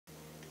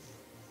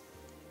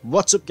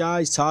What's up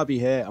guys, Tarby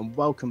here and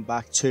welcome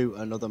back to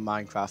another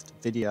Minecraft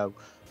video.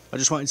 I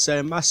just wanted to say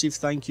a massive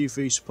thank you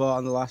for your support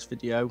on the last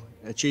video.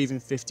 Achieving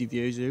 50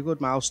 views is a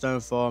good milestone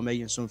for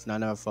me and something I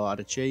never thought I'd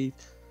achieve.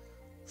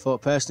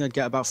 Thought personally I'd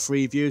get about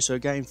 3 views, so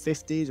getting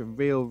 50 is a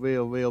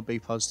real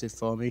big positive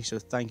for me, so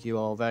thank you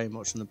all very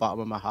much from the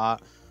bottom of my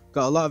heart.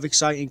 Got a lot of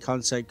exciting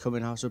content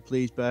coming out, so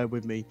please bear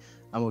with me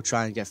and we'll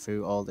try and get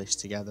through all this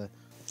together.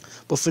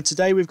 But for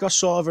today we've got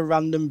sort of a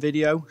random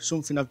video,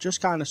 something I've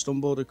just kind of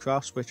stumbled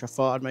across which I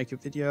thought I'd make a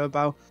video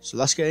about, so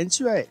let's get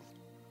into it.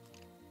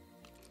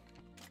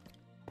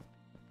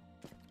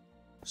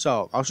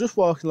 So I was just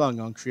walking along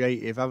on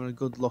creative, having a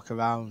good look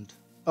around,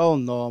 all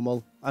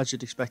normal as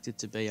you'd expect it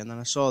to be, and then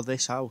I saw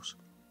this house.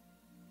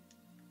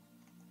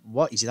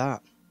 What is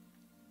that?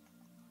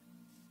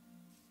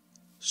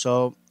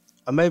 So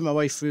I made my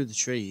way through the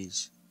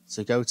trees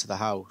to go to the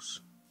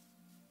house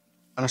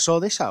and I saw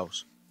this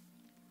house.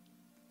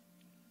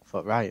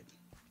 Thought, right,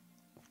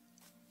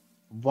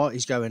 what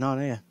is going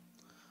on here?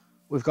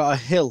 We've got a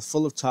hill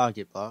full of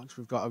target blocks.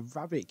 We've got a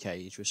rabbit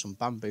cage with some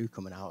bamboo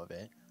coming out of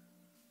it.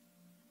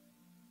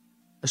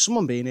 Has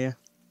someone been here?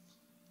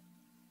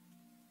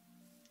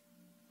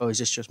 Or is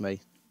this just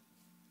me?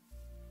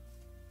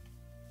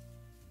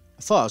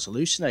 I thought I was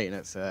hallucinating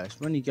at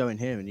first. When you go in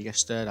here and you get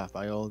stared at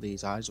by all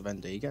these eyes of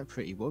Ender, you get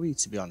pretty worried,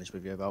 to be honest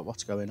with you, about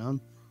what's going on.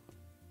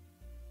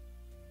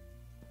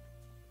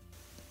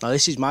 Now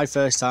this is my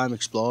first time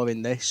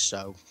exploring this,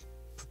 so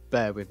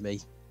bear with me.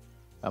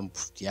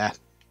 Yeah,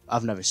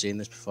 I've never seen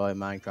this before in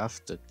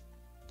Minecraft.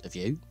 Have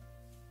you?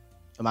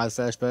 Am I the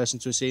first person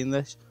to have seen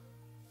this?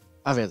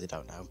 I really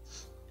don't know.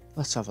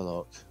 Let's have a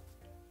look.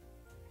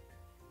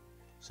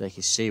 So you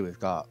can see we've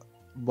got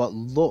what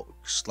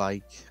looks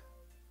like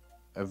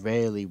a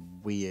really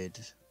weird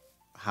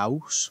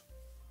house.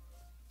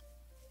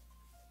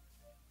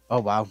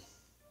 Oh wow.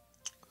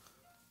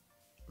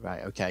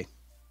 Right, okay.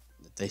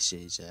 This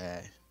is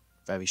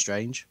very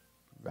strange.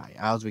 Right,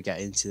 how do we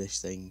get into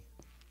this thing?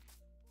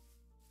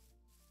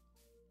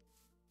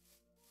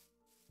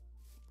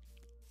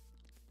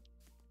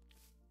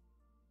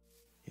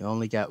 You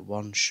only get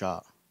one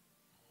shot.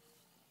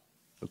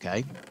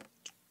 Okay.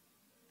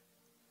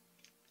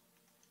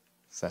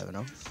 Fair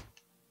enough.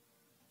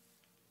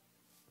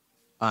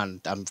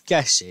 And I'm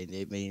guessing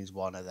it means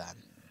one of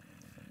them.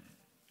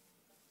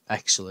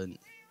 Excellent.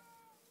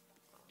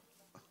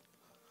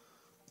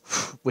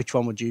 Which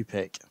one would you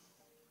pick?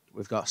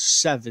 We've got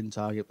 7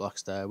 target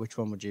blocks there. Which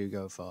one would you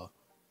go for?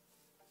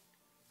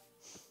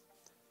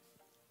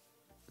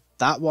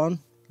 That one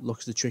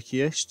looks the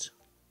trickiest,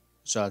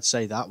 so I'd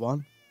say that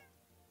one.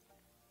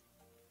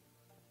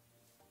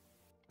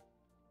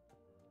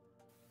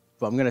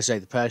 But I'm going to say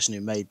the person who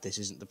made this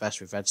isn't the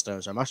best with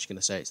redstone, so I'm actually going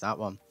to say it's that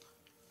one.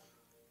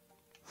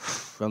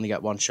 We only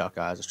get one shot,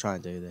 guys. Let's try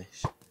and do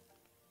this.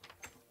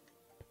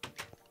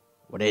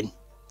 We're in.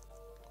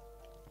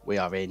 We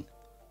are in.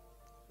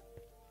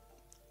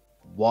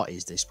 What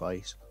is this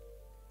place?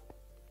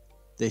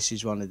 This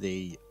is one of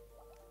the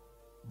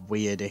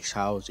weirdest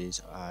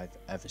houses I've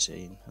ever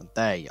seen, and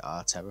they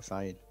are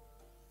terrifying.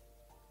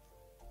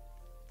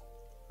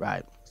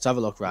 Right, let's have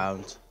a look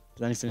round. Is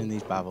there anything in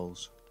these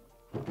barrels?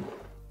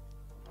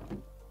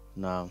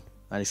 No.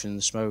 Anything in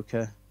the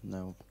smoker?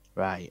 No.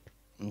 Right,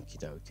 okie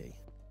dokie.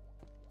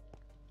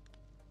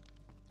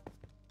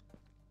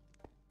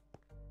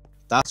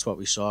 That's what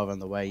we saw on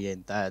the way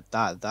in.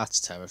 That's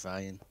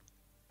terrifying.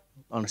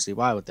 Honestly,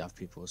 why would they have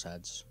people's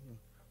heads?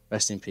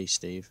 Rest in peace,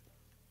 Steve.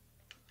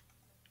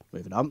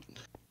 Moving on.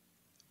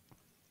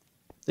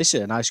 This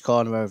is a nice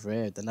corner over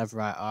here. The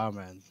netherite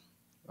armor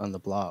on the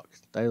block.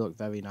 They look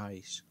very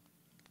nice.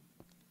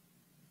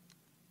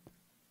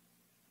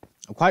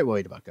 I'm quite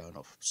worried about going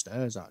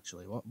upstairs,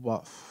 actually.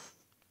 What's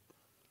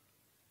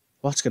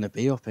going to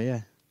be up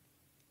here?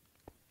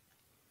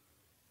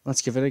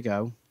 Let's give it a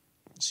go.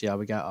 See how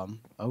we get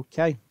on.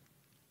 Okay.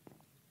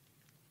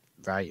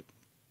 Right.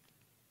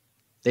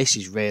 This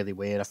is really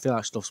weird. I feel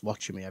like stuff's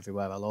watching me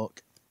everywhere I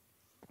look.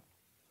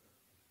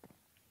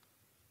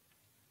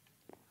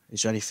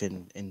 Is there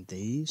anything in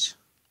these?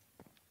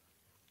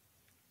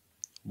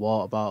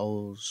 Water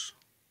bottles.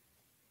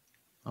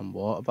 And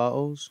water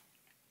bottles.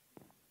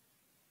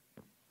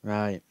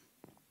 Right.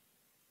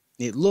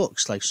 It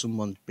looks like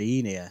someone's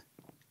been here.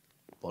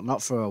 But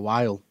not for a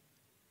while.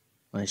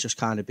 And it's just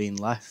kind of been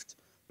left.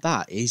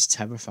 That is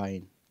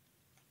terrifying.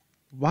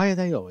 Why are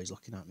they always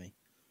looking at me?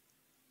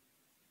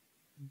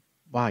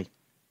 Why?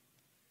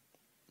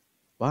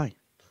 Why?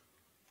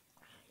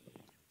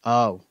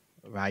 Oh,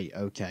 right,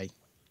 okay.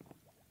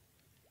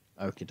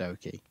 Okie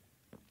dokie.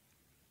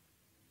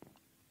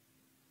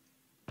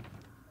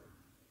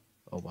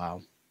 Oh,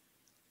 wow.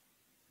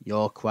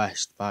 Your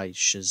Quest by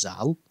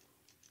Shazal.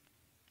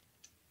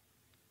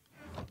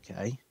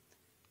 Okay.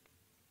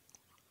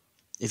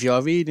 If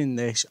you're reading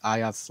this, I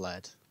have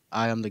fled.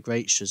 I am the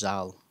great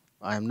Shazal.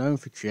 I am known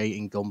for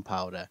creating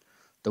gunpowder.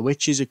 The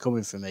witches are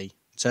coming for me.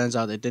 Turns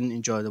out they didn't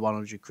enjoy the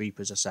 100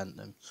 creepers I sent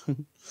them.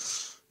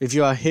 If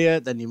you are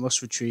here, then you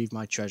must retrieve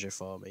my treasure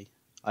for me.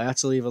 I had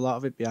to leave a lot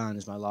of it behind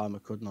as my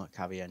llama could not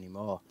carry any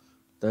more.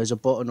 There's a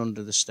button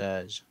under the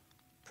stairs.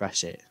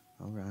 Press it.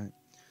 Alright.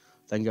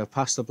 Then go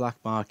past the black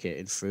market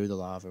and through the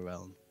lava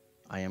realm.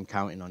 I am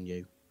counting on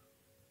you.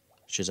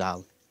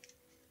 Shazal.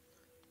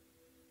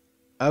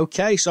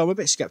 Okay, so I'm a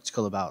bit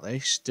skeptical about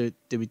this. Do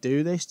we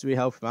do this? Do we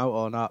help him out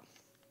or not?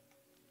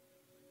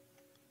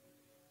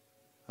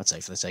 I'd say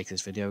for the sake of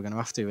this video, we're going to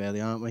have to,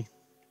 really, aren't we?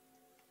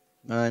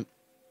 Right.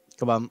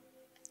 Come on.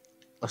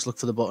 Let's look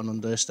for the button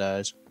under the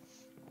stairs.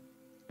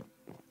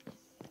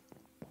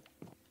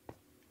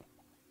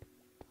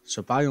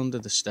 So by under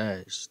the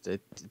stairs,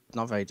 it's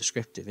not very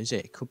descriptive, is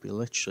it? It could be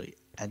literally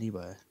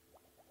anywhere.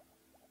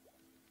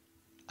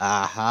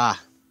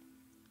 Aha!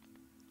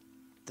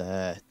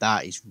 There.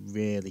 That is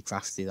really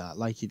crafty, that.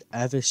 Like you'd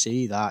ever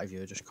see that if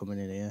you were just coming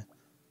in here.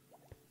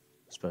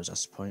 I suppose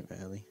that's the point,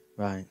 really.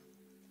 Right.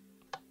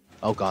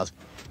 Oh, God.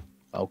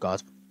 Oh,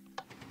 God.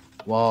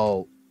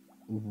 Whoa.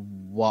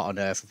 What on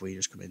earth have we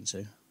just come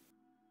into?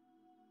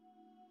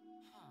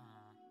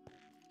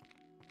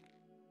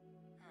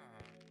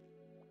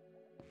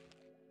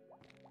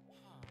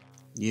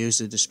 Use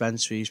the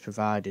dispensaries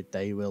provided,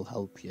 they will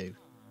help you.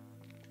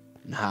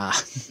 Nah,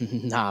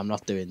 nah, I'm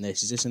not doing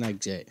this. Is this an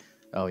exit?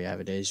 Oh, yeah,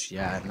 it is.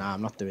 Yeah, nah,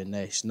 I'm not doing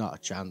this. Not a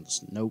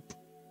chance. Nope.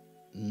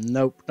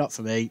 Nope, not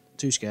for me.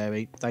 Too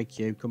scary. Thank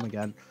you. Come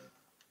again.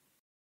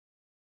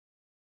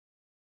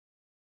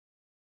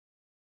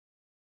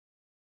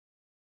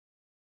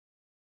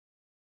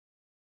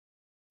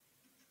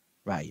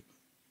 Right.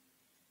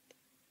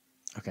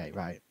 Okay,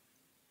 right.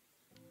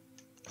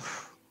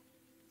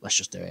 Let's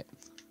just do it.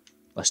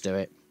 Let's do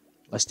it.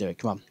 Let's do it.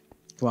 Come on.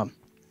 Come on.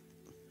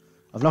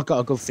 I've not got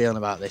a good feeling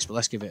about this, but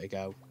let's give it a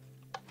go.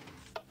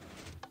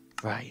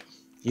 Right.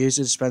 Use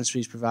the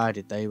dispensaries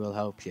provided, they will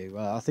help you.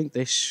 Well, I think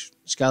this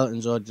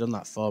skeleton's already done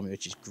that for me,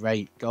 which is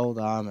great. Gold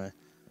armour.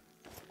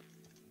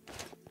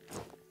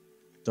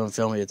 Don't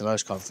fill me with the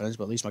most confidence,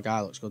 but at least my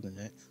guy looks good in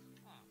it.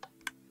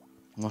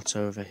 What's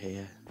over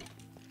here?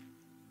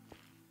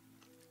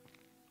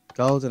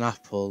 Golden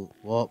apple,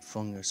 warp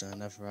fungus,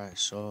 and a netherite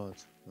sword.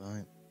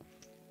 Right.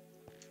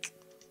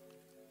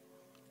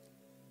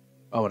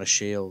 Oh, and a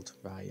shield.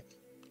 Right.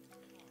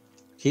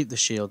 Keep the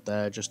shield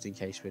there just in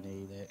case we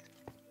need it.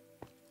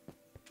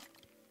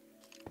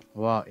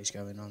 What is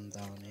going on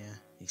down here?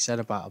 He said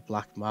about a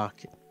black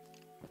market.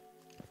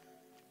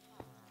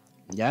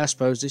 Yeah, I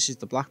suppose this is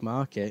the black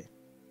market.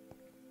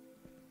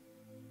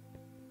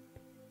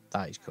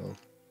 That is cool.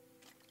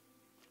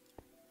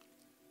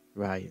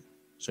 Right.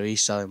 So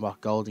he's selling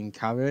what? Golden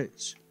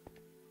carrots?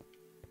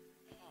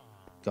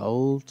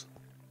 Gold?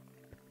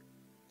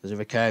 There's a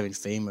recurring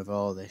theme with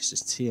all this.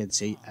 There's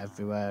TNT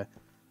everywhere.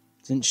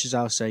 Didn't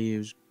Shazal say he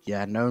was,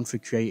 yeah, known for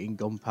creating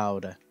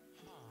gunpowder?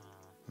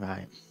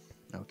 Right.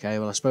 Okay,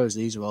 well I suppose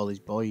these are all his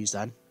boys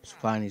then.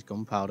 Supplying his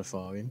gunpowder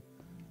for him.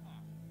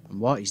 And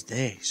what is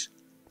this?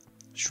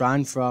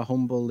 Shrine for our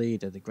humble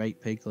leader, the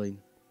great pigling.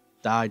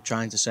 Died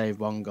trying to save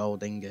one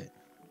gold ingot.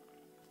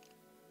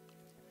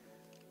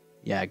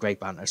 Yeah, great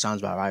banter. Sounds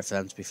about right for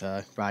them, to be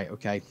fair. Right,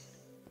 okay.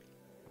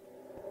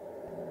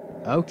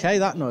 Okay,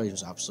 that noise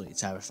was absolutely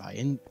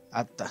terrifying.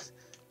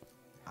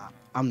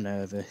 I'm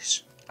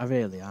nervous. I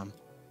really am.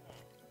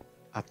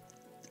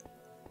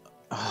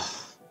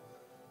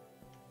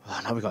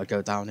 Oh, now we've got to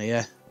go down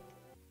here.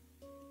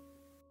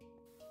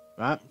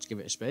 Right, let's give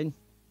it a spin.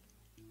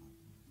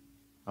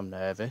 I'm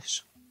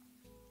nervous.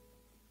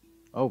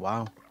 Oh,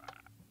 wow.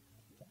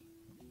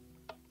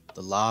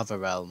 The lava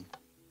realm.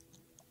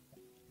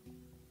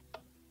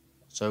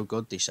 So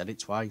good, they said it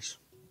twice.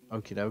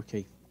 Okie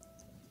dokie.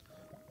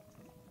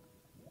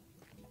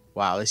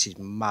 Wow, this is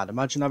mad.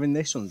 Imagine having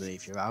this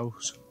underneath your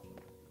house.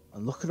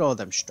 And look at all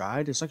them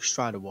striders. It's like a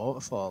strider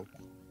waterfall.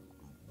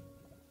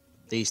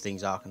 These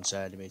things are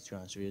concerning me, to be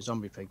honest with you.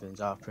 Zombie piglins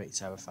are pretty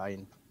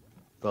terrifying.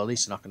 But at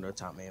least they're not going to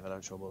attack me if I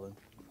don't trouble them.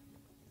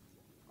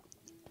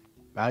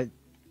 Right.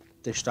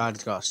 This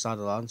strider's got a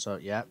saddle on, so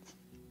yep.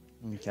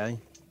 Okay.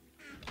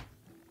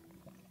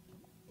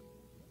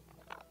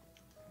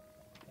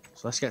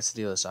 So let's get to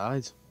the other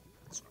side.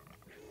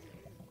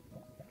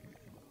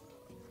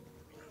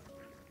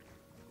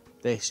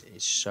 This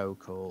is so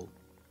cool.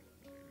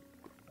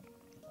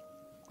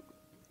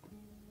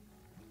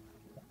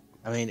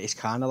 I mean, it's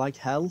kind of like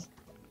hell,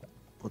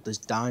 but there's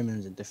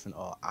diamonds and different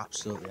ore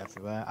absolutely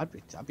everywhere.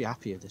 I'd be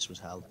happy if this was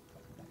hell.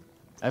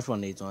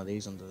 Everyone needs one of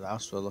these under the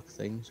house for the look of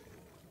things.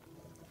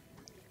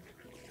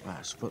 Right,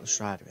 let's put the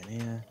strider in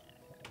here.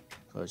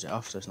 Close it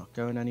off so it's not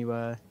going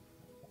anywhere.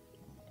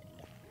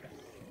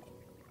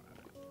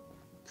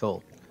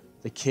 Cool.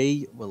 The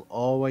key will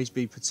always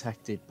be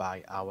protected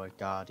by our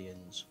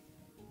guardians.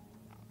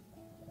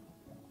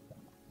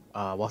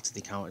 What do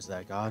they count as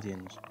their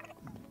guardians?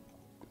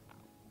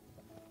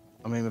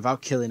 I mean,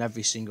 without killing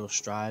every single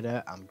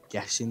strider, I'm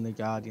guessing the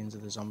guardians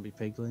of the zombie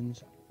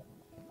piglins.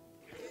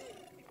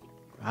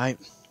 Right,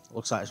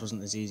 looks like this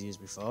wasn't as easy as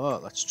before.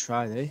 Let's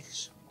try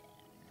this.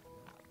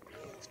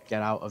 Let's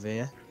get out of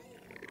here.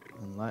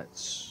 And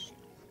let's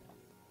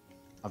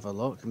have a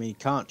look. I mean, you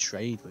can't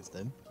trade with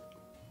them.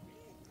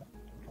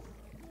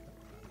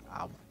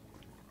 Ow.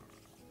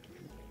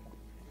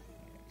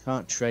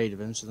 Can't trade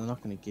with him, so they're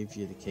not going to give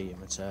you the key in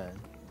return.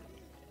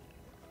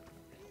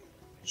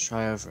 Let's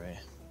try over here.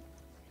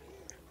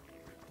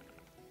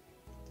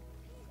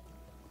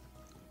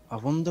 I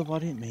wonder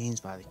what it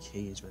means by the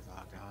keys with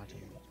our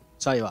guardian.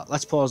 Tell you what,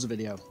 let's pause the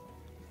video.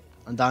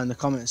 And down in the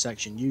comment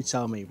section, you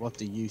tell me, what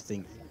do you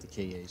think the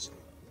key is?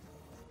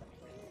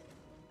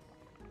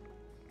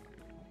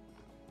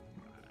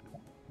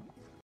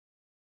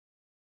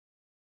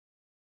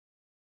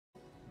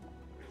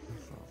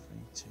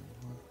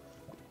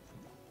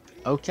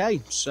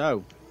 Okay,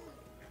 so.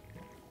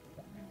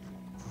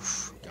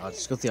 God,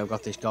 it's a good thing I've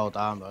got this gold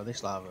armor.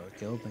 This lava would have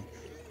killed me.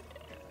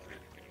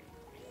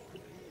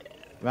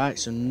 Right,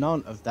 so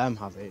none of them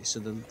have it. So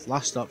the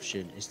last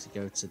option is to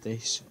go to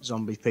this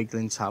zombie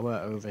piglin tower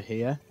over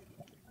here.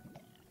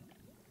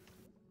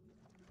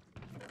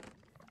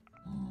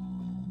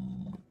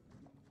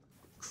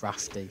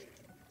 Crafty.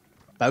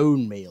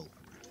 Bone meal.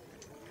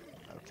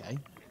 Okay.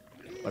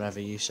 Whatever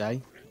you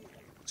say.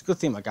 It's a good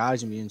thing my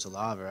guy's immune to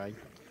lava, eh?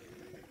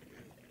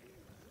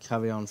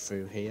 Carry on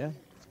through here.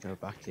 Let's go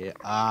back here.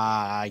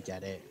 Ah, I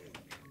get it.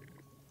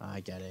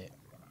 I get it.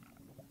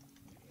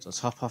 So let's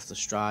hop off the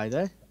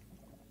strider.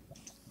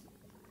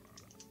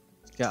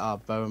 Let's get our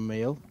bone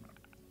meal.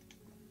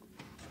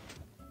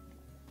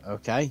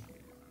 Okay.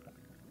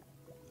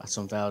 Let's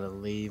unveil the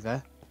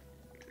lever.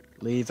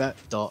 Lever.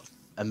 Dot.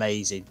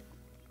 Amazing.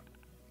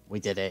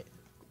 We did it.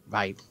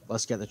 Right.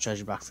 Let's get the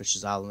treasure back for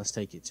Shazal and let's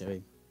take it to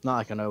him. Not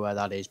like I know where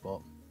that is, but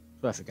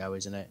it's worth a go,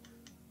 isn't it?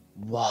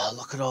 Wow,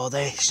 look at all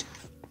this.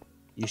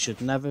 You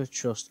should never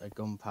trust a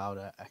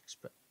gunpowder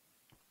expert.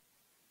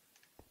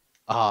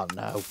 Oh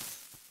no.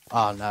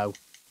 Oh no.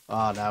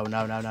 Oh no,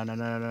 no, no, no, no,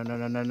 no, no, no,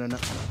 no, no, no, no.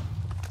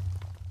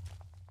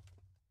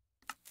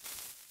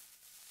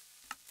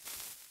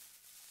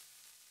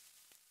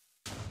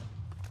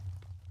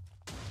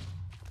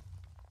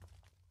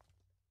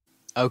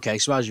 Okay,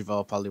 so as you've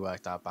all probably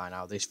worked out by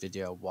now, this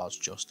video was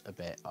just a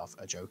bit of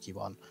a jokey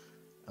one.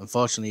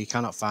 Unfortunately, you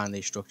cannot find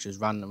these structures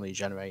randomly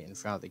generating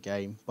throughout the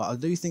game, but I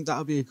do think that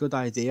would be a good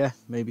idea,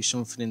 maybe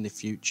something in the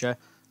future,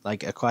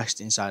 like a quest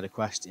inside a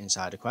quest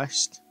inside a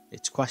quest.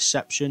 It's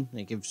questception,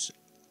 it gives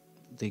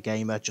the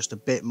gamer just a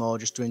bit more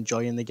just to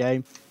enjoy in the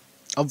game.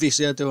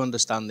 Obviously, I do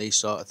understand these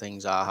sort of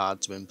things are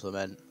hard to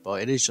implement,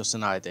 but it is just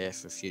an idea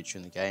for future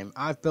in the game.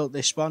 I've built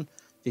this one.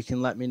 You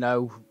can let me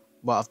know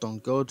what I've done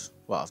good,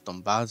 what I've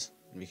done bad,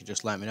 and you can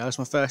just let me know. It's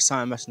my first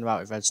time messing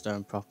about with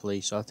redstone properly,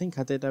 so I think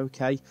I did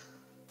okay.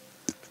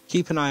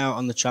 Keep an eye out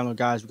on the channel,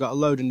 guys. We've got a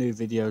load of new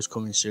videos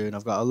coming soon.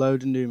 I've got a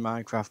load of new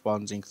Minecraft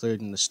ones,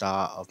 including the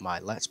start of my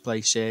Let's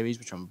Play series,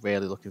 which I'm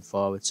really looking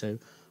forward to.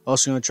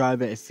 Also going to try a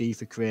bit of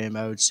FIFA career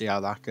mode, see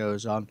how that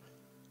goes on.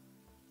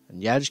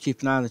 And yeah, just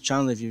keep an eye on the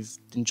channel. If you've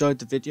enjoyed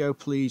the video,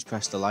 please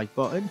press the like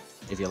button.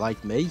 If you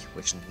like me,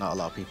 which not a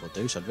lot of people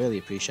do, so I'd really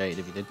appreciate it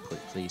if you did,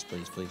 please,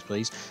 please, please,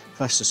 please,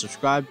 press the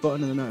subscribe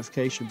button and the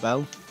notification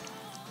bell.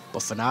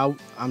 But for now,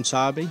 I'm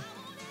Tarby,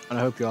 and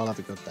I hope you all have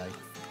a good day.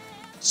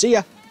 See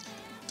ya!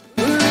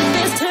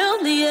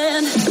 Till the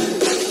end.